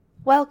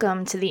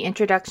Welcome to the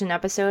introduction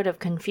episode of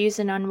Confused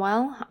and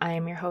Unwell. I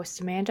am your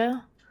host,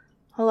 Amanda.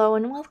 Hello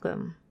and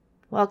welcome.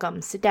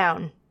 Welcome. Sit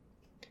down.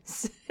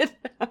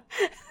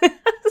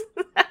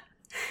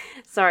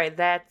 Sorry,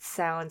 that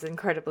sounds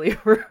incredibly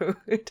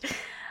rude.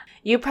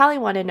 You probably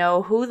want to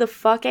know, who the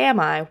fuck am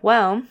I?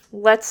 Well,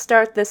 let's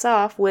start this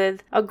off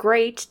with a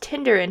great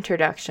Tinder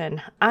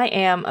introduction. I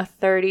am a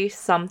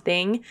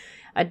 30-something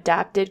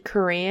adopted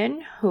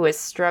Korean who has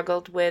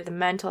struggled with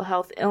mental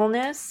health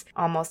illness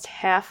almost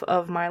half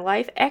of my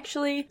life.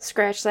 Actually,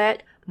 scratch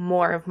that,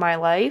 more of my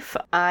life.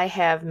 I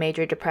have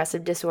major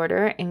depressive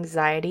disorder,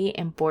 anxiety,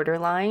 and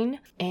borderline,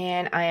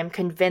 and I am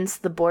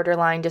convinced the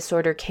borderline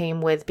disorder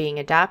came with being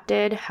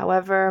adopted.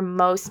 However,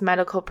 most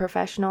medical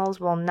professionals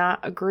will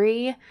not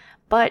agree,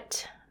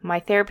 but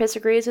my therapist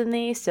agrees with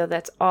me, so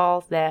that's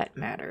all that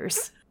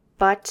matters.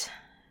 But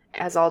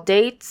as all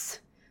dates,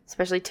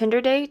 especially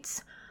Tinder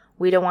dates,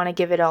 we don't want to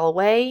give it all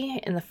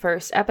away in the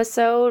first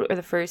episode or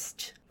the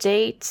first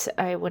date.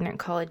 I wouldn't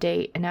call a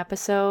date an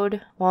episode.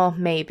 Well,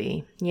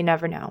 maybe. You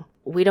never know.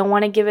 We don't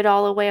want to give it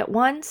all away at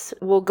once.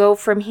 We'll go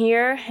from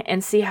here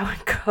and see how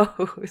it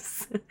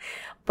goes.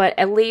 But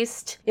at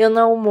least you'll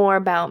know more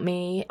about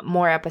me,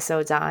 more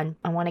episodes on.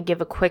 I want to give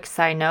a quick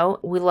side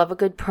note. We love a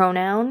good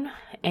pronoun,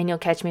 and you'll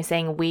catch me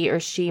saying we or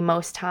she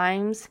most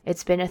times.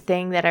 It's been a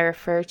thing that I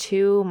refer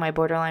to my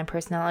borderline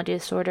personality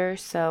disorder,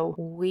 so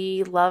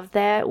we love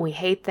that. We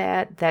hate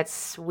that.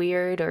 That's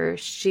weird, or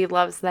she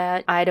loves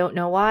that. I don't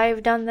know why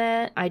I've done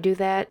that. I do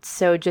that.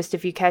 So just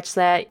if you catch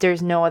that,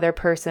 there's no other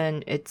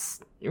person.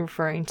 It's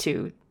referring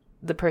to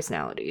the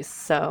personalities.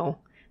 So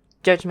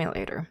judge me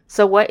later.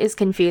 So what is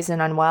Confused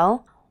and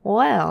Unwell?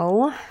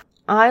 Well,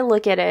 I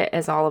look at it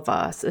as all of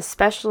us,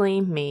 especially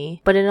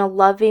me, but in a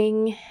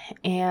loving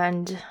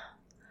and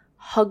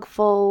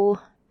hugful,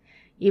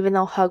 even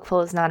though hugful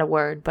is not a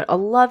word, but a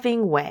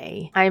loving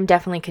way. I am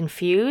definitely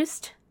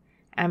confused.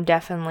 I'm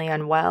definitely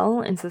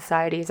unwell in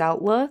society's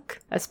outlook,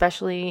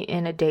 especially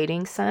in a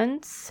dating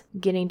sense.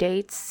 Getting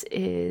dates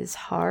is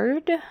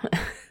hard.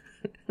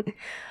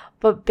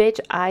 But bitch,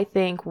 I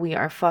think we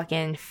are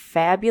fucking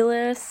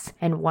fabulous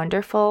and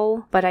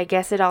wonderful. But I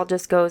guess it all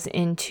just goes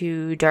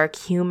into dark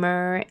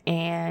humor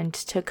and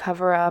to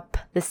cover up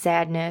the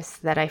sadness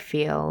that I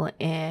feel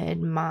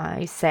in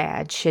my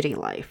sad, shitty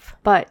life.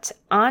 But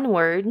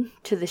onward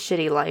to the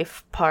shitty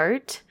life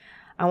part,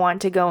 I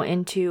want to go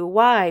into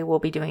why we'll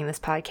be doing this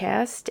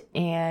podcast,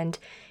 and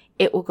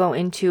it will go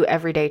into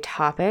everyday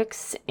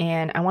topics,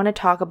 and I want to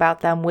talk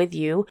about them with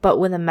you, but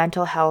with a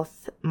mental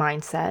health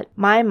mindset.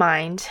 My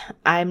mind,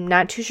 I'm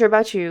not too sure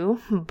about you,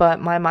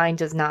 but my mind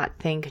does not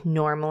think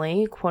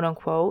normally, quote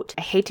unquote.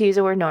 I hate to use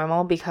the word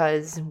normal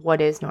because what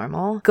is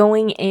normal?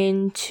 Going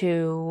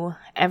into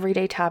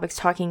everyday topics,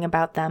 talking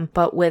about them,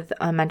 but with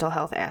a mental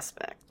health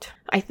aspect.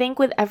 I think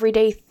with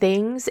everyday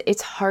things,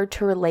 it's hard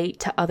to relate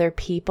to other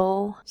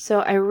people. So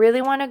I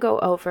really want to go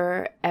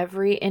over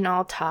every and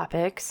all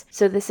topics.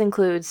 So this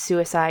includes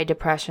suicide,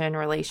 depression,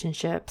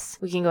 relationships.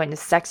 We can go into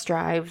sex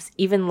drives,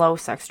 even low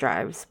sex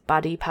drives,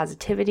 body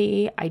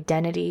positivity,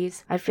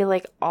 identities. I feel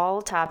like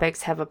all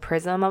topics have a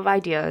prism of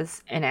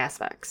ideas and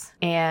aspects.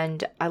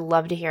 And I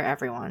love to hear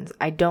everyone's.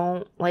 I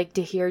don't like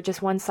to hear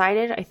just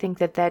one-sided. I think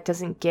that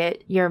doesn't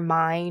get your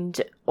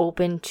mind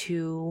open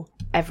to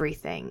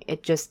everything.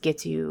 It just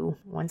gets you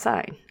one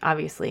side,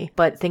 obviously,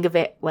 but think of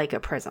it like a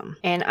prism.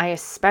 And I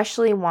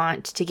especially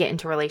want to get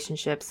into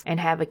relationships and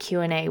have a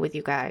Q&A with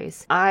you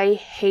guys. I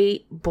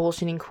hate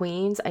bullshitting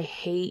queens. I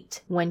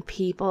hate when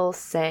people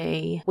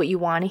say what you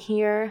want to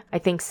hear. I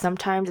think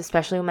sometimes,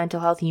 especially with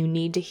mental health, you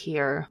need to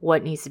hear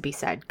what needs to be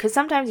said, because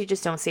sometimes you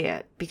just don't see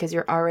it because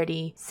you're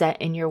already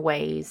set in your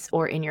ways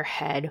or in your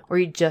head, or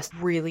you just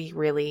really,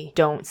 really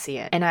don't see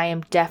it. And I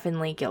am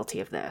definitely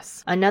guilty of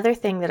this. Another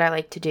thing that I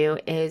like to do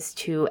is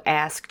to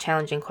ask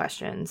challenging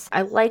questions.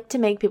 I like to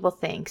make people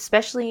think,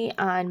 especially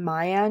on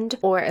my end,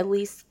 or at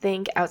least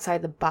think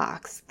outside the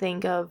box.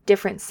 Think of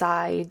different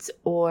sides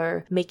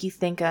or make you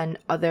think on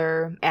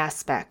other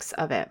aspects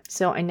of it.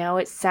 So I know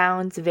it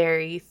sounds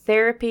very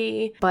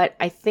therapy, but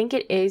I think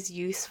it is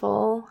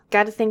useful.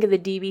 Got to think of the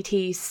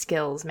DBT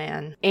skills,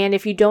 man. And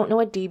if you don't know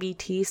what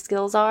DBT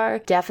skills are,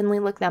 definitely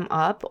look them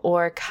up,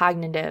 or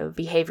cognitive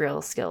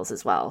behavioral skills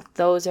as well.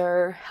 Those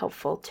are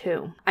helpful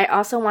too. I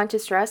also want to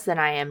stress that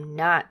I am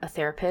not a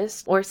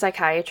therapist or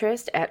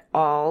psychiatrist at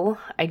all.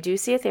 I do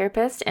see a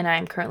therapist, and I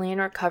am currently in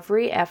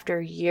recovery after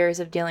years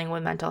of dealing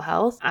with mental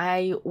health.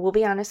 I will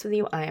be honest with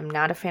you, I am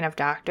not a fan of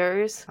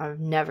doctors. I've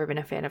never been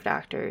a fan of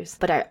doctors,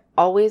 but I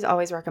always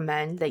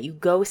recommend that you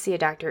go see a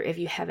doctor if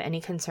you have any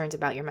concerns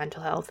about your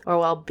mental health or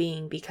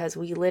well-being, because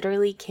we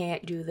literally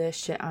can't do this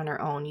shit on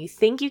our own. You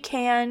think you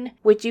can,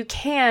 which you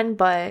can,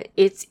 but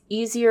it's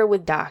easier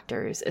with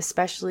doctors,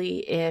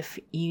 especially if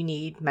you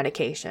need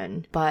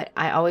medication. But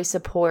I always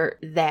support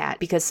that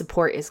because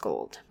support is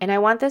gold. And I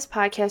want this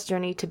podcast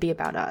journey to be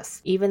about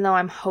us. Even though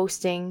I'm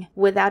hosting,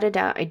 without a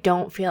doubt, I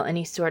don't feel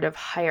any sort of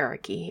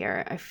hierarchy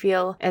here. I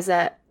feel as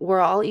that we're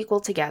all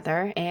equal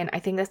together, and I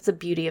think that's the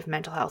beauty of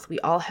mental health. We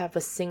all have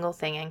a single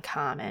thing in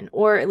common,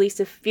 or at least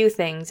a few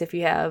things if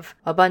you have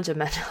a bunch of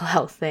mental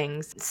health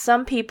things.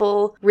 Some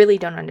people really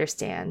don't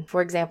understand.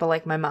 For example,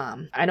 like my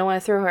mom. I don't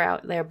want to throw her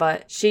out there,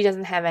 but she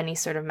doesn't have any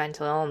sort of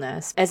mental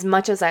illness. As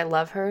much as I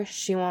love her,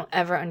 she won't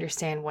ever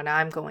understand what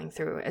I'm going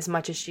through, as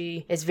much as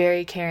she is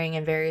very caring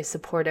and very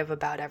supportive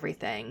about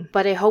everything.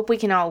 But I hope we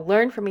can all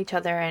learn from each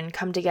other and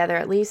come together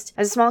at least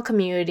as a small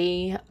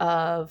community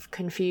of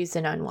confused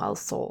and unwell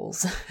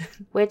souls,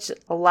 which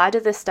a lot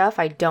of the stuff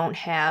I don't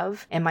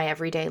have in my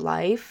everyday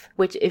life,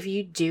 which if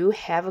you do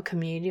have a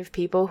community of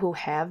people who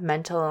have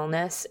mental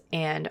illness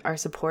and are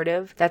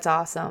supportive, that's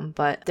awesome.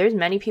 But there's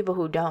many people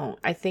who don't.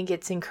 I think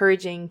it's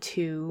encouraging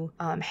to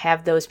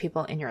have those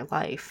people in your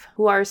life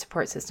who are a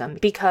support system,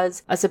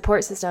 because a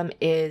support system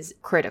is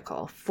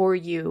critical for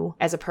you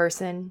as a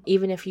person,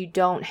 even if you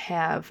don't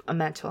have a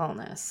mental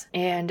illness.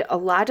 And a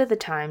lot of the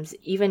times,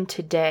 even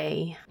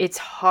today, it's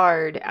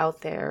hard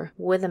out there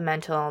with a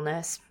mental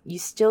illness. You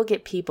still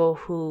get people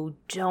who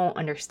don't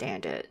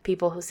understand it.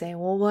 People who say,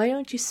 well, why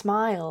don't you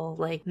smile?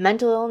 Like,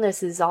 mental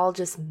illness is all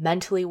just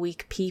mentally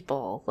weak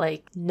people.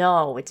 Like,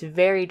 no, it's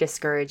very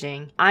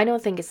discouraging. I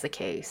don't think it's the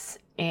case.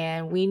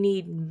 And we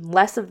need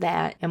less of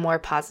that and more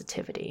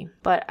positivity.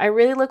 But I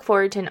really look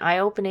forward to an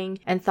eye-opening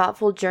and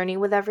thoughtful journey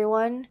with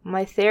everyone.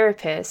 My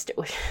therapist...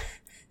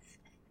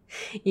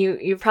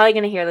 You're probably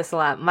going to hear this a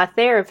lot. My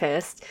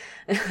therapist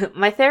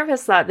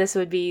thought this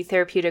would be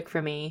therapeutic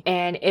for me,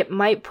 and it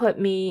might put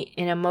me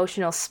in an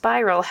emotional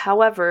spiral.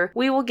 However,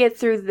 we will get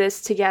through this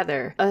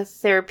together. A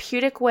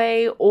therapeutic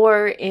way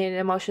or in an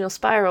emotional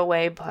spiral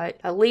way, but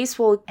at least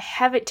we'll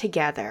have it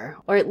together.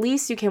 Or at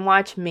least you can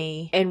watch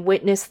me and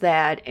witness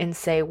that and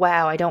say,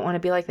 wow, I don't want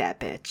to be like that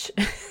bitch.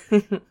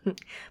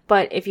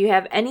 But if you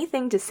have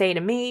anything to say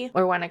to me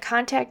or want to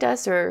contact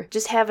us or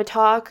just have a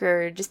talk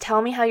or just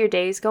tell me how your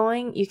day is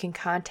going, you can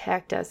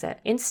contact us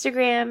at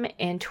Instagram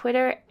and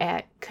Twitter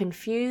at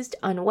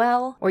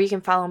ConfusedUnwell, or you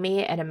can follow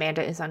me at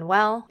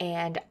AmandaIsUnwell.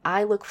 And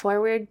I look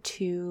forward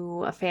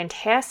to a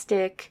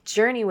fantastic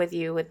journey with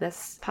you with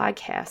this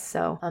podcast.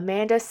 So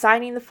Amanda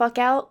signing the fuck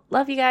out.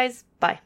 Love you guys.